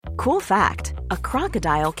Cool fact, a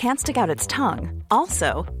crocodile can't stick out its tongue.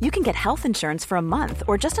 Also, you can get health insurance for a month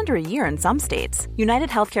or just under a year in some states. United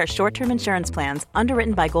Healthcare short-term insurance plans,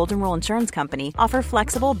 underwritten by Golden Rule Insurance Company, offer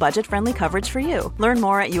flexible, budget-friendly coverage for you. Learn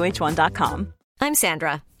more at uh1.com. I'm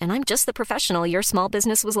Sandra, and I'm just the professional your small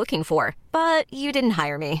business was looking for. But you didn't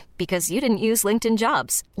hire me because you didn't use LinkedIn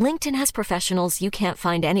Jobs. LinkedIn has professionals you can't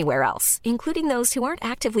find anywhere else, including those who aren't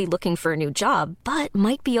actively looking for a new job, but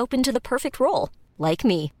might be open to the perfect role, like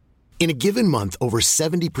me. In a given month, over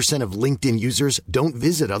 70% of LinkedIn users don't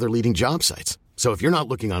visit other leading job sites. So if you're not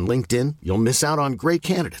looking on LinkedIn, you'll miss out on great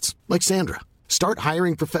candidates like Sandra. Start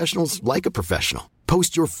hiring professionals like a professional.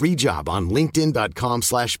 Post your free job on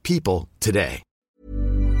linkedin.com/people today.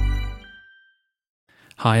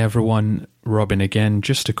 Hi everyone, Robin again.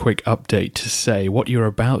 Just a quick update to say what you're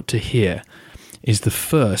about to hear is the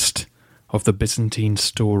first of the Byzantine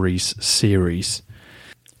Stories series.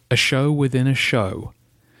 A show within a show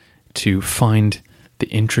to find the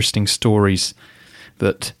interesting stories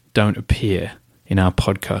that don't appear in our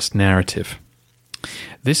podcast narrative.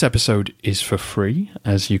 This episode is for free,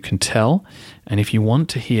 as you can tell, and if you want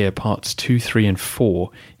to hear parts 2, 3, and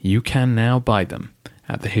 4, you can now buy them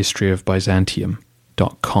at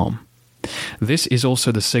thehistoryofbyzantium.com. This is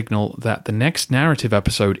also the signal that the next narrative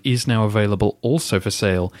episode is now available also for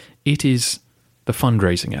sale. It is the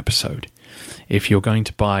fundraising episode. If you're going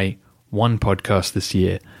to buy one podcast this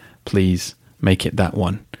year, please make it that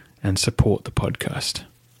one and support the podcast.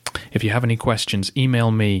 If you have any questions,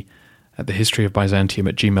 email me at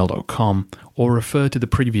thehistoryofbyzantium@gmail.com or refer to the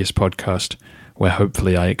previous podcast where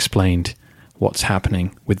hopefully I explained what's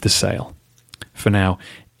happening with the sale. For now,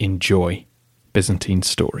 enjoy Byzantine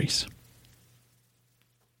Stories.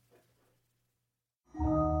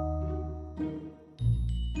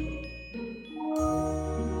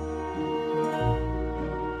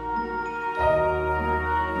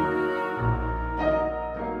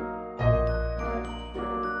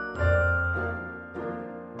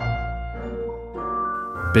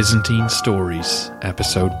 Byzantine Stories,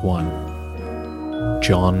 Episode 1,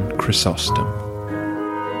 John Chrysostom.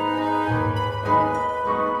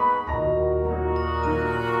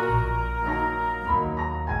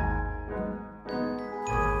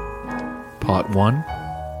 Part 1,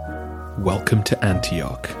 Welcome to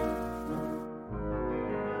Antioch.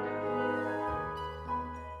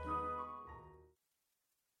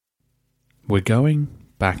 We're going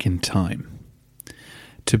back in time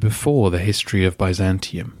to before the history of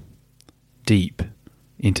Byzantium, deep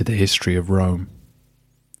into the history of Rome.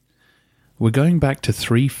 We're going back to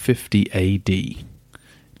 350 AD,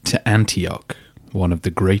 to Antioch, one of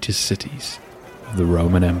the greatest cities of the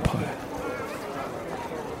Roman Empire.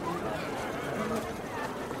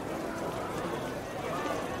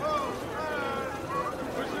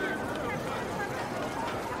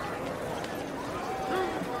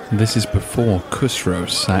 This is before Khusro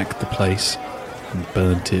sacked the place and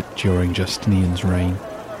burnt it during Justinian's reign,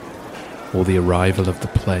 or the arrival of the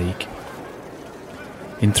plague.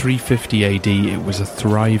 In 350 AD, it was a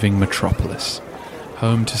thriving metropolis,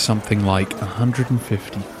 home to something like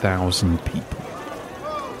 150,000 people.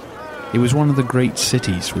 It was one of the great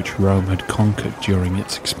cities which Rome had conquered during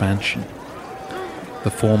its expansion,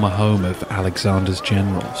 the former home of Alexander's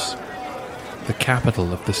generals, the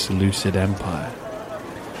capital of the Seleucid Empire,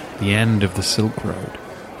 the end of the Silk Road,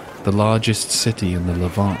 the largest city in the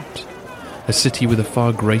Levant, a city with a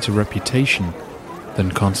far greater reputation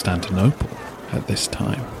than Constantinople at this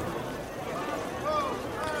time.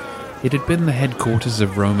 It had been the headquarters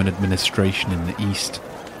of Roman administration in the East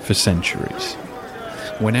for centuries.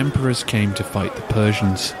 When emperors came to fight the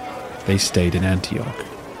Persians, they stayed in Antioch.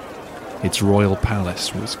 Its royal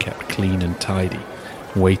palace was kept clean and tidy,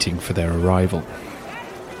 waiting for their arrival.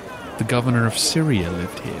 The governor of Syria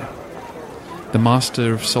lived here. The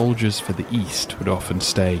master of soldiers for the East would often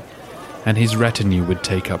stay, and his retinue would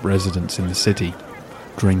take up residence in the city,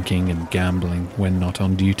 drinking and gambling when not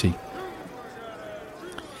on duty.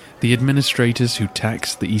 The administrators who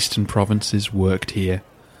taxed the eastern provinces worked here.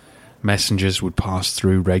 Messengers would pass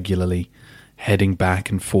through regularly, heading back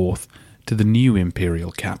and forth to the new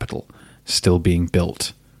imperial capital, still being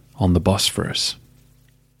built on the Bosphorus.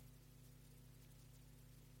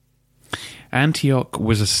 Antioch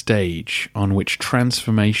was a stage on which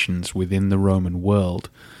transformations within the Roman world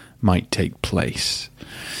might take place,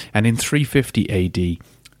 and in 350 AD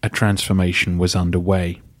a transformation was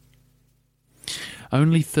underway.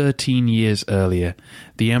 Only 13 years earlier,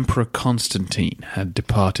 the Emperor Constantine had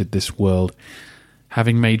departed this world,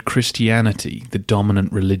 having made Christianity the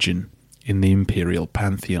dominant religion in the imperial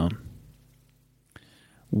pantheon.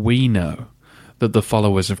 We know that the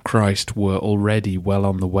followers of Christ were already well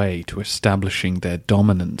on the way to establishing their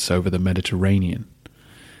dominance over the Mediterranean,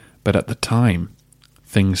 but at the time,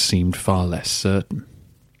 things seemed far less certain.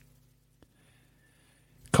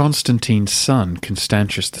 Constantine's son,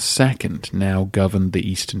 Constantius II, now governed the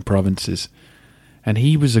eastern provinces, and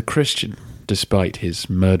he was a Christian, despite his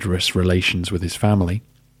murderous relations with his family.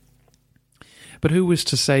 But who was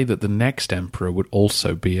to say that the next emperor would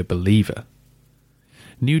also be a believer?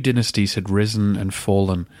 New dynasties had risen and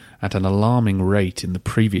fallen at an alarming rate in the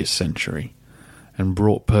previous century, and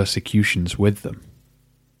brought persecutions with them.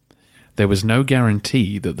 There was no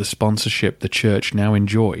guarantee that the sponsorship the Church now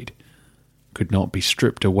enjoyed could not be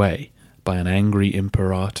stripped away by an angry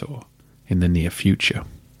imperator in the near future.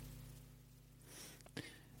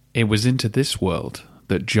 It was into this world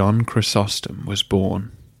that John Chrysostom was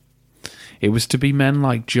born. It was to be men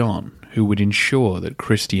like John who would ensure that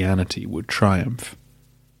Christianity would triumph.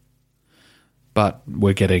 But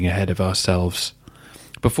we're getting ahead of ourselves.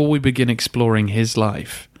 Before we begin exploring his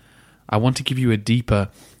life, I want to give you a deeper,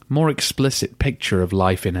 more explicit picture of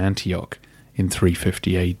life in Antioch in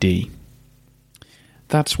 350 AD.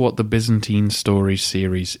 That's what the Byzantine Stories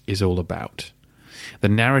series is all about. The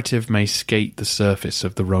narrative may skate the surface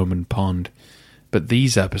of the Roman pond, but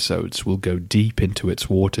these episodes will go deep into its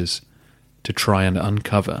waters to try and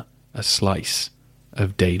uncover a slice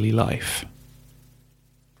of daily life.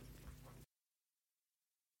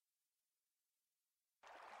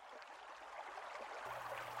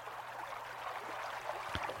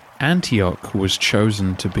 Antioch was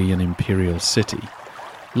chosen to be an imperial city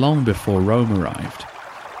long before Rome arrived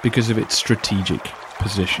because of its strategic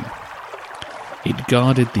position. It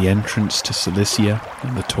guarded the entrance to Cilicia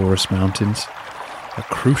and the Taurus Mountains, a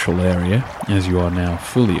crucial area, as you are now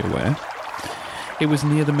fully aware. It was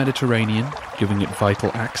near the Mediterranean, giving it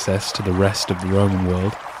vital access to the rest of the Roman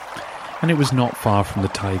world, and it was not far from the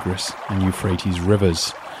Tigris and Euphrates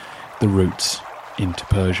rivers, the routes into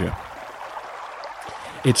Persia.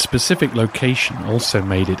 Its specific location also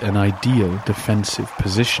made it an ideal defensive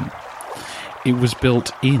position. It was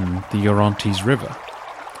built in the Orontes River,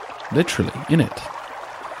 literally in it.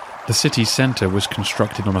 The city's centre was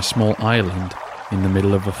constructed on a small island in the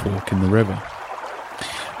middle of a fork in the river.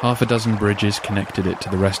 Half a dozen bridges connected it to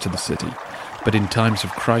the rest of the city, but in times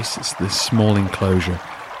of crisis this small enclosure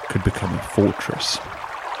could become a fortress.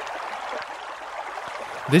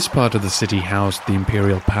 This part of the city housed the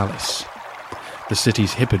imperial palace, the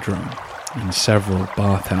city's hippodrome, and several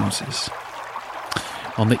bathhouses.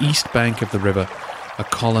 On the east bank of the river, a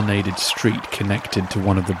colonnaded street connected to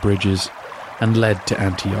one of the bridges and led to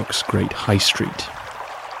Antioch's great high street.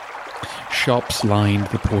 Shops lined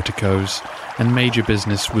the porticos, and major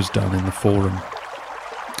business was done in the forum,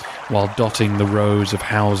 while dotting the rows of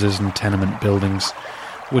houses and tenement buildings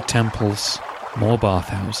were temples, more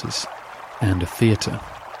bathhouses, and a theatre.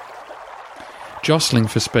 Jostling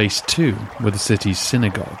for space too were the city's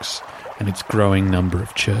synagogues and its growing number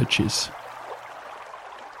of churches.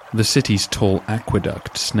 The city's tall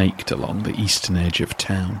aqueduct snaked along the eastern edge of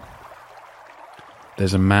town.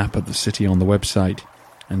 There's a map of the city on the website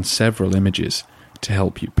and several images to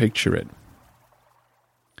help you picture it.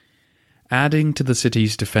 Adding to the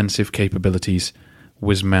city's defensive capabilities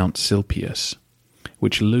was Mount Silpius,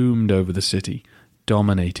 which loomed over the city,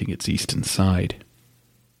 dominating its eastern side.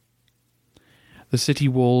 The city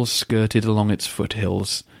walls skirted along its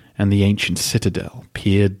foothills, and the ancient citadel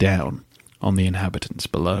peered down on the inhabitants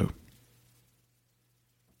below.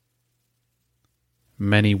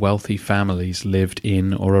 Many wealthy families lived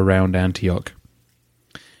in or around Antioch.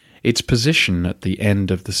 Its position at the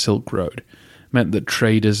end of the Silk Road meant that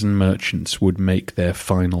traders and merchants would make their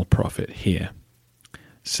final profit here,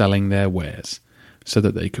 selling their wares so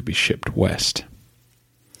that they could be shipped west.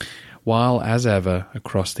 While, as ever,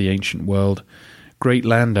 across the ancient world, great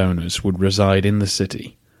landowners would reside in the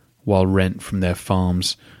city, while rent from their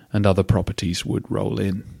farms and other properties would roll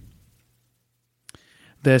in.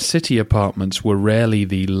 Their city apartments were rarely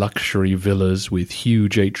the luxury villas with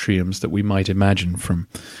huge atriums that we might imagine from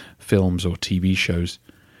films or TV shows.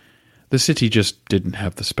 The city just didn't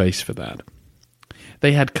have the space for that.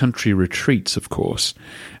 They had country retreats, of course,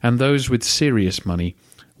 and those with serious money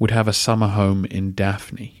would have a summer home in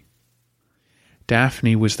Daphne.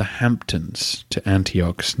 Daphne was the Hamptons to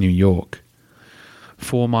Antioch's New York.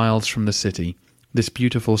 4 miles from the city, this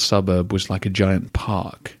beautiful suburb was like a giant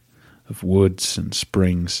park of woods and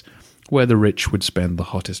springs where the rich would spend the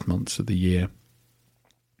hottest months of the year.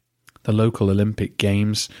 The local Olympic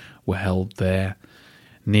Games were held there,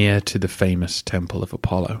 near to the famous Temple of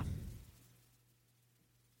Apollo.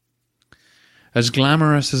 As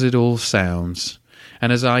glamorous as it all sounds,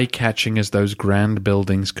 And as eye-catching as those grand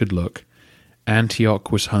buildings could look,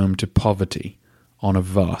 Antioch was home to poverty on a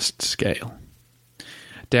vast scale.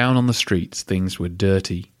 Down on the streets, things were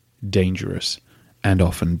dirty, dangerous, and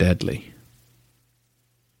often deadly.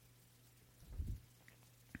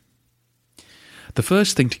 The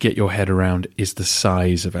first thing to get your head around is the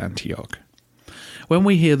size of Antioch. When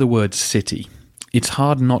we hear the word city, it's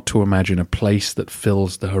hard not to imagine a place that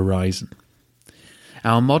fills the horizon.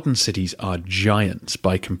 Our modern cities are giants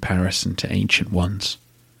by comparison to ancient ones.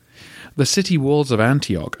 The city walls of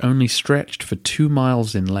Antioch only stretched for 2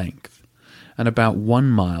 miles in length and about 1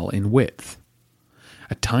 mile in width,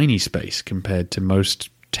 a tiny space compared to most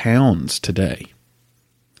towns today.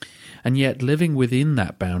 And yet living within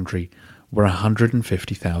that boundary were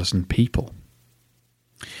 150,000 people.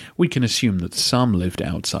 We can assume that some lived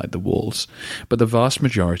outside the walls, but the vast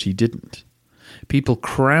majority didn't. People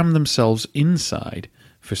crammed themselves inside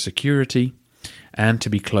for security and to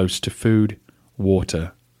be close to food,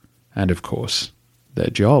 water, and of course, their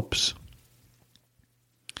jobs.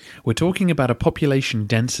 We're talking about a population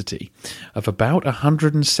density of about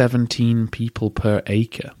 117 people per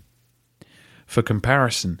acre. For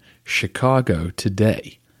comparison, Chicago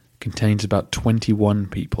today contains about 21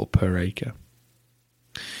 people per acre.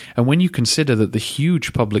 And when you consider that the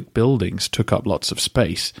huge public buildings took up lots of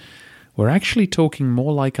space, we're actually talking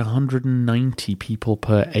more like 190 people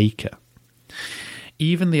per acre.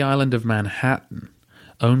 Even the island of Manhattan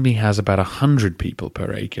only has about 100 people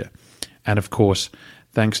per acre, and of course,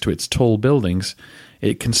 thanks to its tall buildings,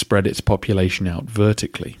 it can spread its population out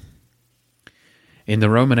vertically. In the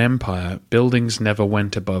Roman Empire, buildings never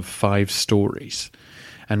went above 5 stories,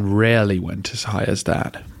 and rarely went as high as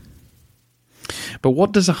that. But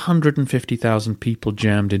what does 150,000 people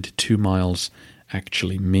jammed into 2 miles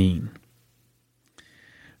actually mean?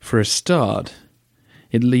 For a start,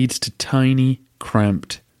 it leads to tiny,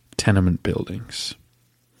 cramped tenement buildings.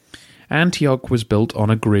 Antioch was built on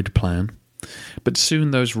a grid plan, but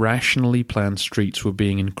soon those rationally planned streets were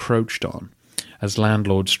being encroached on as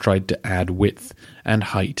landlords tried to add width and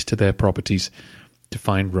height to their properties to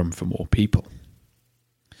find room for more people.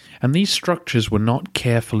 And these structures were not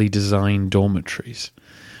carefully designed dormitories.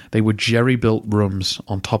 They were jerry-built rooms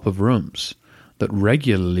on top of rooms that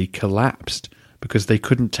regularly collapsed because they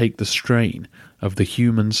couldn't take the strain of the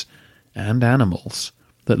humans and animals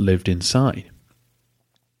that lived inside.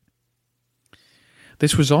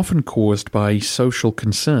 This was often caused by social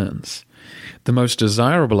concerns. The most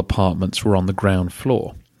desirable apartments were on the ground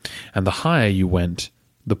floor, and the higher you went,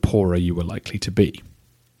 the poorer you were likely to be.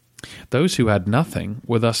 Those who had nothing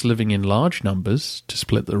were thus living in large numbers to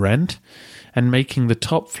split the rent and making the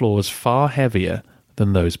top floors far heavier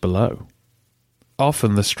than those below.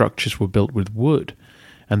 Often the structures were built with wood,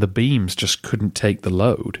 and the beams just couldn't take the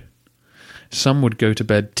load. Some would go to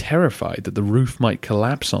bed terrified that the roof might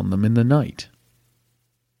collapse on them in the night.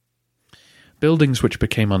 Buildings which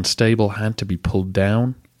became unstable had to be pulled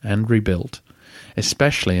down and rebuilt,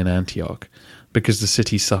 especially in Antioch, because the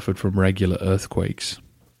city suffered from regular earthquakes.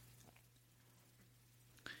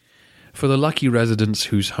 For the lucky residents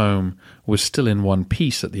whose home was still in one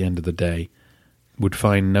piece at the end of the day, would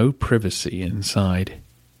find no privacy inside.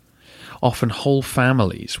 Often whole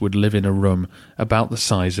families would live in a room about the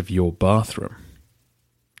size of your bathroom.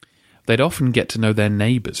 They'd often get to know their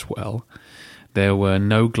neighbours well. There were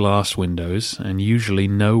no glass windows and usually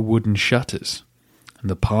no wooden shutters, and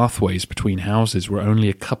the pathways between houses were only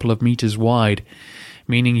a couple of meters wide,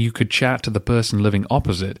 meaning you could chat to the person living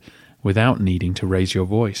opposite without needing to raise your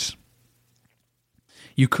voice.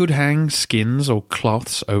 You could hang skins or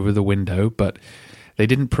cloths over the window, but they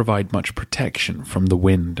didn't provide much protection from the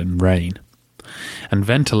wind and rain. And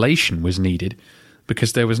ventilation was needed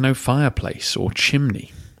because there was no fireplace or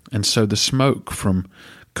chimney, and so the smoke from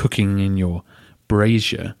cooking in your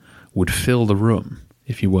brazier would fill the room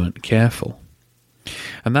if you weren't careful.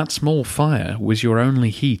 And that small fire was your only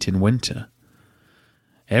heat in winter.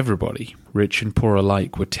 Everybody, rich and poor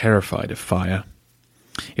alike, were terrified of fire.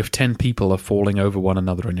 If 10 people are falling over one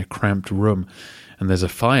another in a cramped room and there's a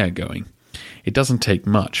fire going, it doesn't take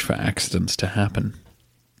much for accidents to happen.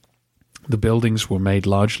 The buildings were made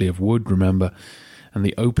largely of wood, remember, and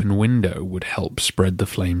the open window would help spread the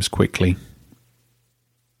flames quickly.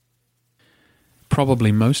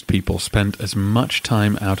 Probably most people spent as much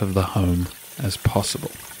time out of the home as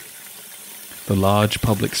possible. The large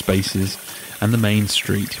public spaces and the main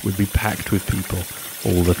street would be packed with people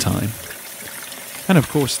all the time. And of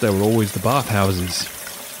course there were always the bathhouses.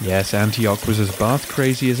 Yes, Antioch was as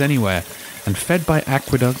bath-crazy as anywhere, and fed by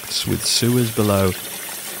aqueducts with sewers below,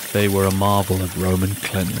 they were a marvel of Roman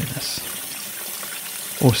cleanliness.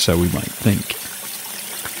 Or so we might think.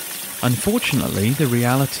 Unfortunately, the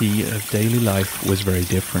reality of daily life was very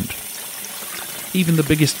different. Even the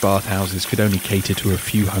biggest bathhouses could only cater to a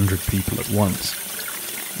few hundred people at once.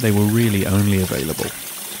 They were really only available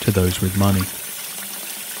to those with money.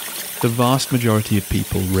 The vast majority of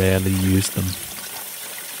people rarely used them.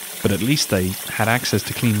 But at least they had access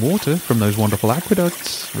to clean water from those wonderful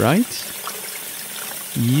aqueducts, right?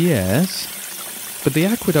 Yes, but the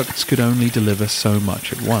aqueducts could only deliver so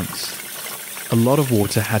much at once. A lot of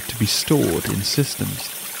water had to be stored in systems,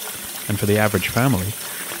 and for the average family,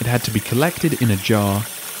 it had to be collected in a jar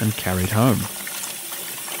and carried home.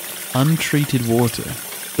 Untreated water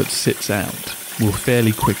that sits out will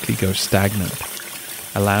fairly quickly go stagnant,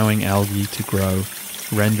 allowing algae to grow,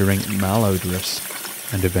 rendering it malodorous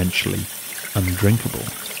and eventually undrinkable.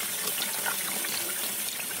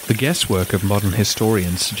 The guesswork of modern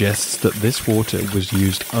historians suggests that this water was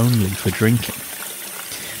used only for drinking.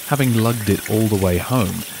 Having lugged it all the way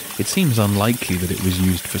home, it seems unlikely that it was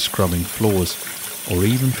used for scrubbing floors or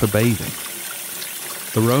even for bathing.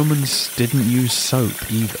 The Romans didn't use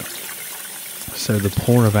soap either, so the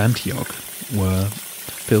poor of Antioch were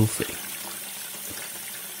filthy.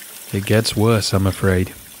 It gets worse, I'm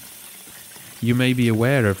afraid. You may be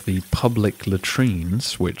aware of the public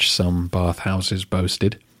latrines which some bathhouses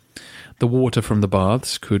boasted. The water from the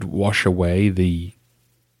baths could wash away the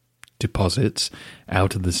deposits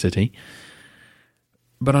out of the city.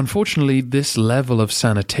 But unfortunately, this level of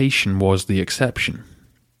sanitation was the exception.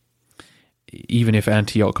 Even if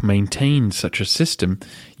Antioch maintained such a system,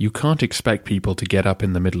 you can't expect people to get up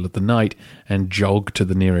in the middle of the night and jog to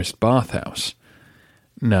the nearest bathhouse.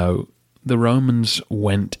 No, the Romans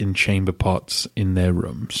went in chamber pots in their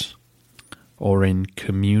rooms, or in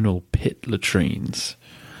communal pit latrines.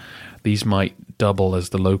 These might double as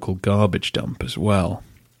the local garbage dump as well.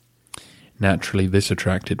 Naturally, this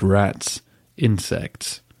attracted rats,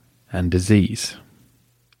 insects, and disease.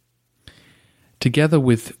 Together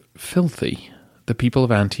with filthy, the people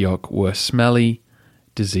of Antioch were smelly,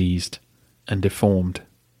 diseased, and deformed.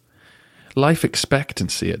 Life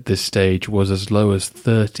expectancy at this stage was as low as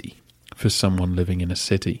 30 for someone living in a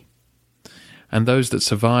city, and those that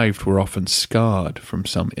survived were often scarred from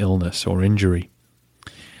some illness or injury.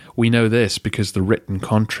 We know this because the written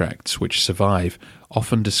contracts which survive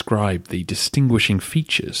often describe the distinguishing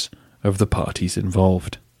features of the parties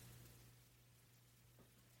involved.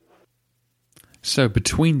 So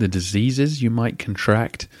between the diseases you might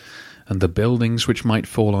contract and the buildings which might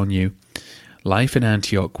fall on you, life in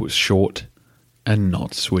Antioch was short and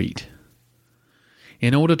not sweet.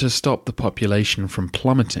 In order to stop the population from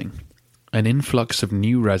plummeting, an influx of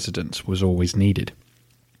new residents was always needed.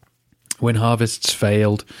 When harvests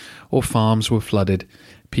failed or farms were flooded,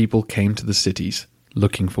 people came to the cities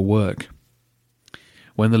looking for work.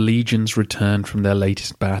 When the legions returned from their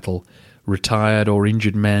latest battle, retired or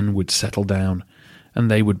injured men would settle down,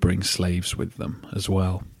 and they would bring slaves with them as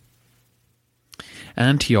well.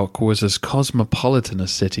 Antioch was as cosmopolitan a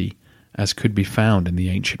city as could be found in the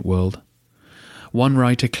ancient world. One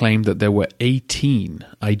writer claimed that there were 18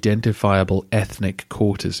 identifiable ethnic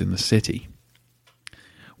quarters in the city.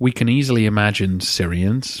 We can easily imagine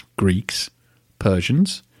Syrians, Greeks,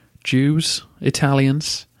 Persians, Jews,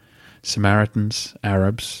 Italians, Samaritans,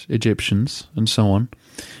 Arabs, Egyptians, and so on.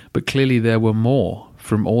 But clearly there were more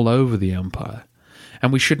from all over the empire,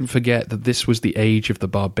 and we shouldn't forget that this was the age of the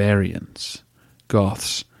barbarians.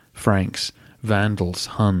 Goths, Franks, Vandals,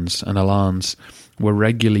 Huns, and Alans were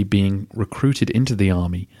regularly being recruited into the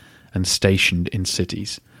army and stationed in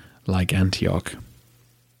cities like Antioch.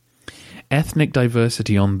 Ethnic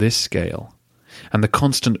diversity on this scale and the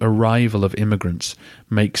constant arrival of immigrants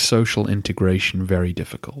makes social integration very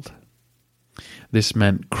difficult. This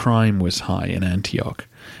meant crime was high in Antioch,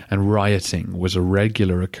 and rioting was a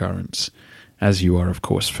regular occurrence, as you are of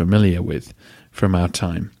course familiar with from our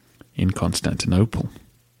time in Constantinople.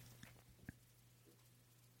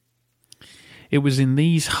 It was in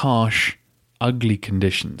these harsh, ugly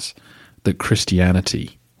conditions that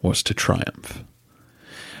Christianity was to triumph.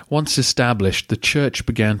 Once established, the church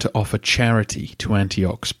began to offer charity to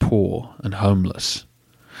Antioch's poor and homeless.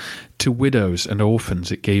 To widows and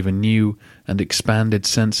orphans it gave a new and expanded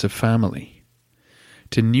sense of family.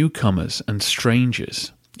 To newcomers and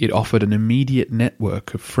strangers it offered an immediate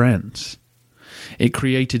network of friends. It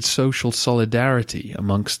created social solidarity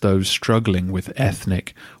amongst those struggling with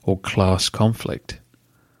ethnic or class conflict.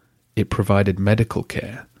 It provided medical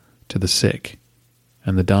care to the sick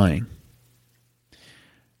and the dying.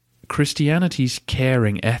 Christianity's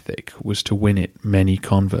caring ethic was to win it many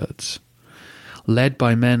converts. Led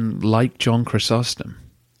by men like John Chrysostom,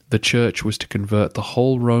 the church was to convert the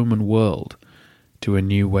whole Roman world to a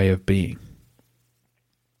new way of being.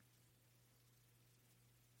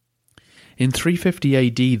 In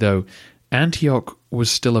 350 AD, though, Antioch was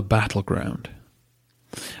still a battleground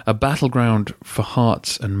for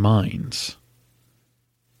hearts and minds,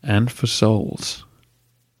 and for souls.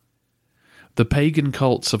 The pagan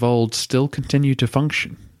cults of old still continue to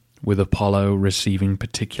function, with Apollo receiving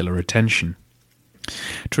particular attention.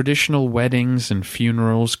 Traditional weddings and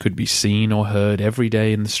funerals could be seen or heard every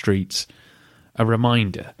day in the streets, a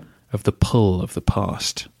reminder of the pull of the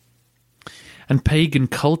past. And pagan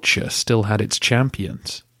culture still had its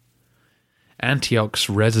champions. Antioch's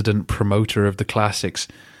resident promoter of the classics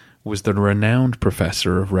was the renowned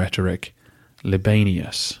professor of rhetoric,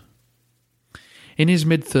 Libanius. In his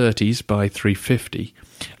mid-30s, by 350,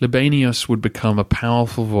 Libanius would become a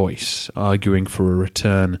powerful voice, arguing for a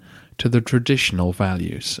return to the traditional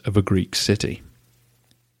values of a Greek city.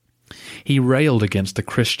 He railed against the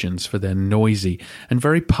Christians for their noisy and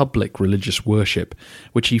very public religious worship,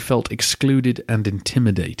 which he felt excluded and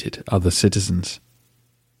intimidated other citizens,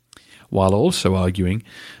 while also arguing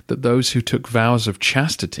that those who took vows of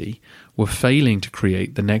chastity were failing to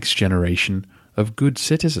create the next generation of good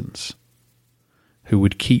citizens who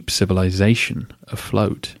would keep civilization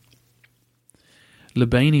afloat.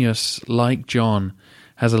 Libanius, like John,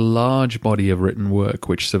 has a large body of written work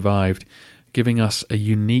which survived, giving us a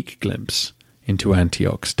unique glimpse into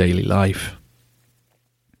Antioch's daily life.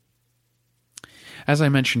 As I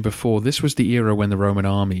mentioned before, this was the era when the Roman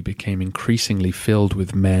army became increasingly filled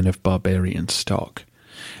with men of barbarian stock,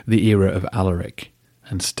 the era of Alaric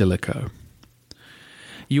and Stilicho.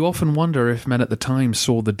 You often wonder if men at the time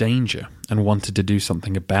saw the danger and wanted to do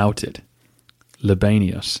something about it.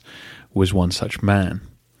 Libanius was one such man.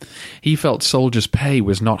 He felt soldiers' pay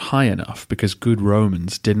was not high enough because good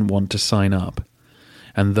Romans didn't want to sign up,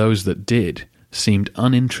 and those that did seemed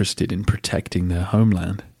uninterested in protecting their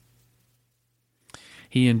homeland.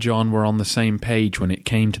 He and John were on the same page when it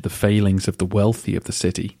came to the failings of the wealthy of the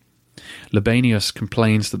city. Libanius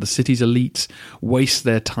complains that the city's elites waste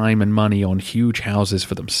their time and money on huge houses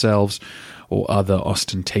for themselves or other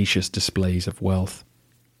ostentatious displays of wealth.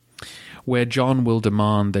 Where John will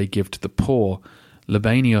demand they give to the poor,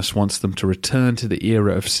 Libanius wants them to return to the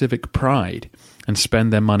era of civic pride and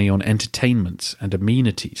spend their money on entertainments and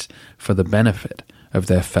amenities for the benefit of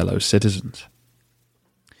their fellow citizens.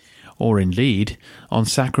 Or indeed, on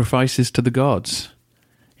sacrifices to the gods.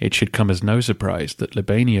 It should come as no surprise that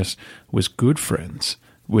Libanius was good friends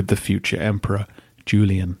with the future emperor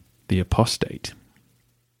Julian the Apostate.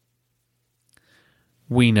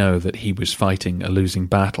 We know that he was fighting a losing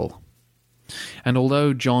battle, and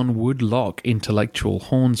although John would lock intellectual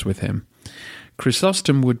horns with him,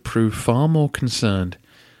 Chrysostom would prove far more concerned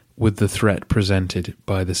with the threat presented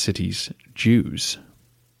by the city's Jews.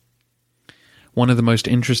 One of the most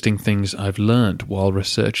interesting things I've learned while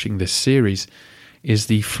researching this series is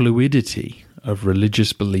the fluidity of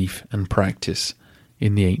religious belief and practice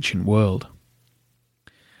in the ancient world.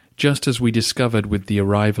 Just as we discovered with the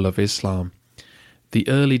arrival of Islam, the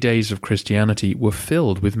early days of Christianity were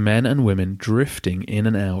filled with men and women drifting in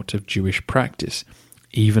and out of Jewish practice,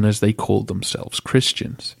 even as they called themselves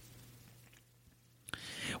Christians.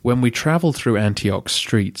 When we travel through Antioch's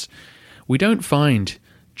streets, we don't find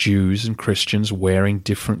Jews and Christians wearing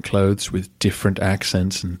different clothes with different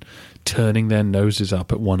accents and turning their noses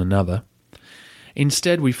up at one another.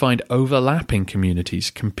 Instead, we find overlapping communities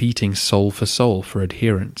competing soul for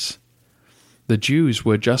adherence. The Jews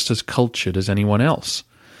were just as cultured as anyone else.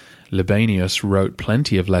 Libanius wrote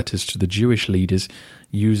plenty of letters to the Jewish leaders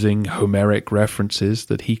using Homeric references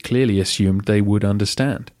that he clearly assumed they would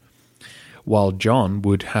understand, while John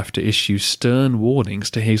would have to issue stern warnings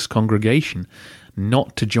to his congregation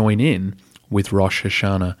not to join in with Rosh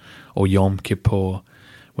Hashanah or Yom Kippur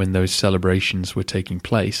when those celebrations were taking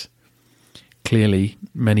place. Clearly,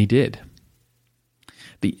 many did.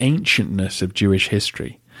 The ancientness of Jewish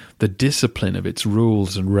history, the discipline of its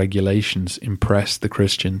rules and regulations impressed the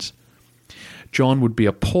Christians. John would be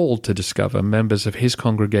appalled to discover members of his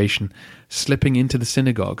congregation slipping into the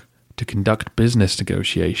synagogue to conduct business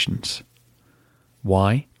negotiations.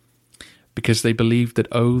 Why? Because they believed that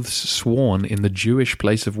oaths sworn in the Jewish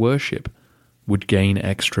place of worship would gain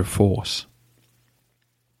extra force.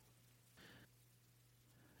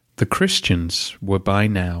 The Christians were by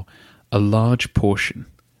now a large portion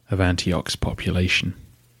of Antioch's population.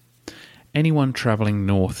 Anyone traveling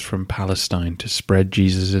north from Palestine to spread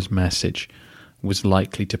Jesus' message was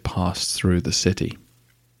likely to pass through the city.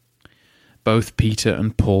 Both Peter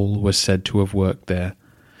and Paul were said to have worked there,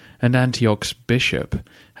 and Antioch's bishop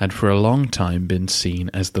had for a long time been seen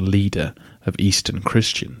as the leader of Eastern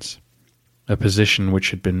Christians. a position which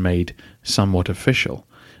had been made somewhat official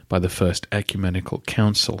by the First Ecumenical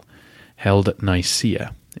Council held at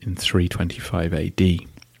Nicaea in 325 AD.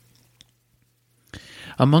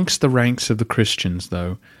 Amongst the ranks of the Christians,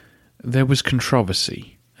 though, there was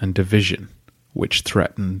controversy and division which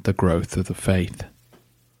threatened the growth of the faith.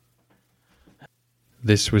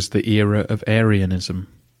 This was the era of Arianism.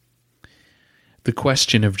 The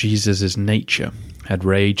question of Jesus' nature had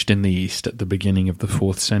raged in the East at the beginning of the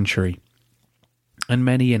 4th century, and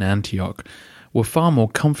many in Antioch were far more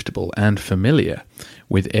comfortable and familiar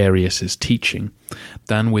with Arius' teaching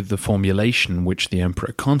than with the formulation which the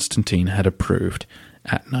Emperor Constantine had approved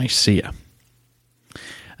at Nicaea.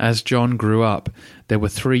 As John grew up, there were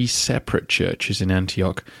 3 separate churches in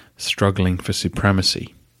Antioch struggling for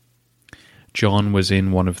supremacy. John was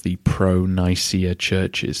in one of the pro-Nicaea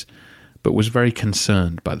churches, but was very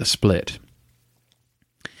concerned by the split.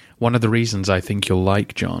 One of the reasons I think you'll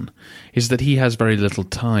like John is that he has very little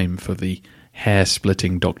time for the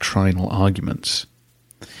hair-splitting doctrinal arguments.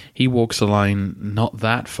 He walks a line not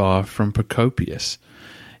that far from Procopius,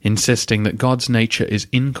 insisting that God's nature is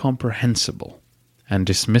incomprehensible and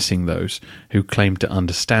dismissing those who claim to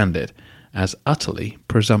understand it as utterly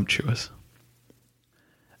presumptuous.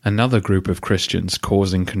 Another group of Christians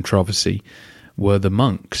causing controversy were the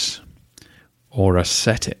monks, or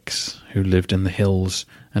ascetics, who lived in the hills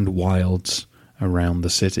and wilds around the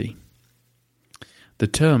city. The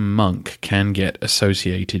term monk can get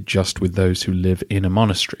associated just with those who live in a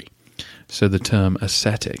monastery, so the term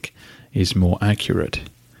ascetic is more accurate.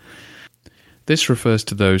 This refers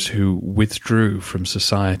to those who withdrew from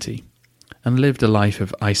society and lived a life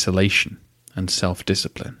of isolation and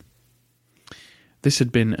self-discipline. This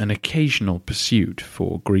had been an occasional pursuit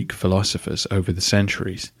for Greek philosophers over the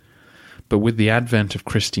centuries, but with the advent of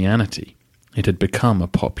Christianity, it had become a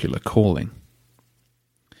popular calling.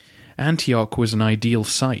 Antioch was an ideal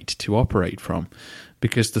site to operate from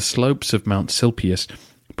because the slopes of Mount Silpius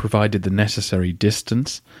provided the necessary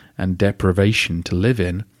distance and deprivation to live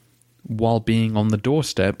in while being on the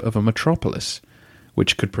doorstep of a metropolis,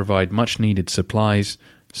 which could provide much-needed supplies,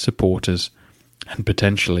 supporters, and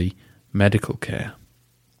potentially medical care.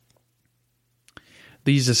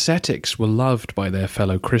 These ascetics were loved by their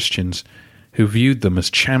fellow Christians, who viewed them as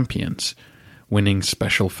champions, winning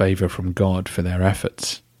special favour from God for their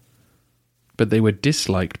efforts. But they were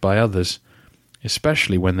disliked by others,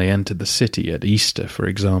 especially when they entered the city at Easter, for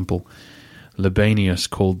example. Libanius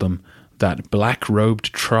called them that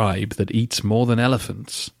black-robed tribe that eats more than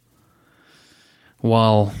elephants,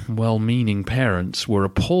 while well-meaning parents were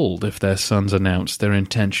appalled if their sons announced their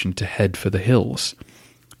intention to head for the hills.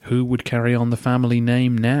 Who would carry on the family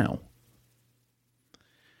name now?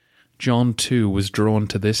 John, too, was drawn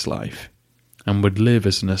to this life, and would live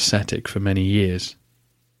as an ascetic for many years.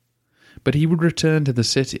 But he would return to the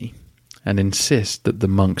city and insist that the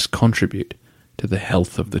monks contribute to the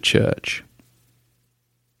health of the church.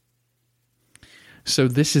 So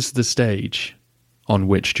this is the stage on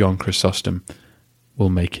which John Chrysostom will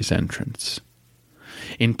make his entrance.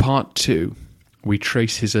 In part 2, we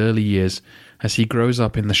trace his early years as he grows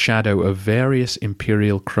up in the shadow of various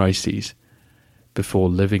imperial crises before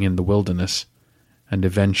living in the wilderness and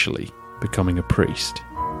eventually becoming a priest.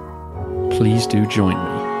 Please do join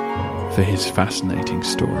me for his fascinating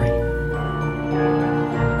story.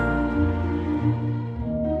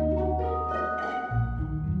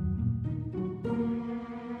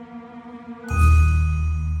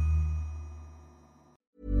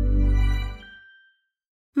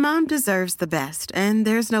 Mom deserves the best, and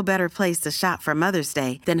there's no better place to shop for Mother's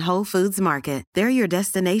Day than Whole Foods Market. They're your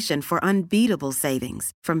destination for unbeatable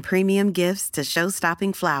savings, from premium gifts to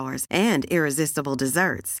show-stopping flowers and irresistible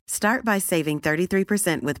desserts. Start by saving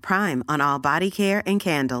 33% with Prime on all body care and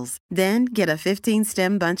candles. Then get a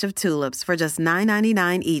 15-stem bunch of tulips for just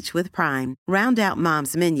 $9.99 each with Prime. Round out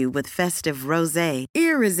Mom's menu with festive rosé,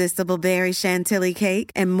 irresistible berry chantilly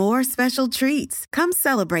cake, and more special treats. Come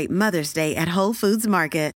celebrate Mother's Day at Whole Foods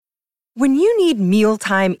Market. When you need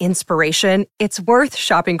mealtime inspiration, it's worth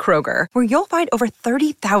shopping Kroger, where you'll find over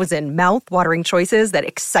 30,000 mouth-watering choices that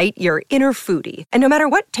excite your inner foodie. And no matter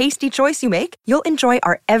what tasty choice you make, you'll enjoy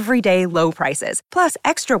our everyday low prices, plus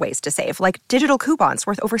extra ways to save, like digital coupons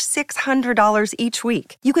worth over $600 each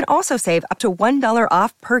week. You can also save up to $1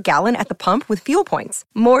 off per gallon at the pump with fuel points.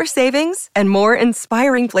 More savings and more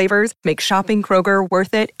inspiring flavors make shopping Kroger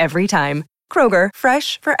worth it every time. Kroger,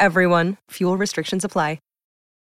 fresh for everyone. Fuel restrictions apply.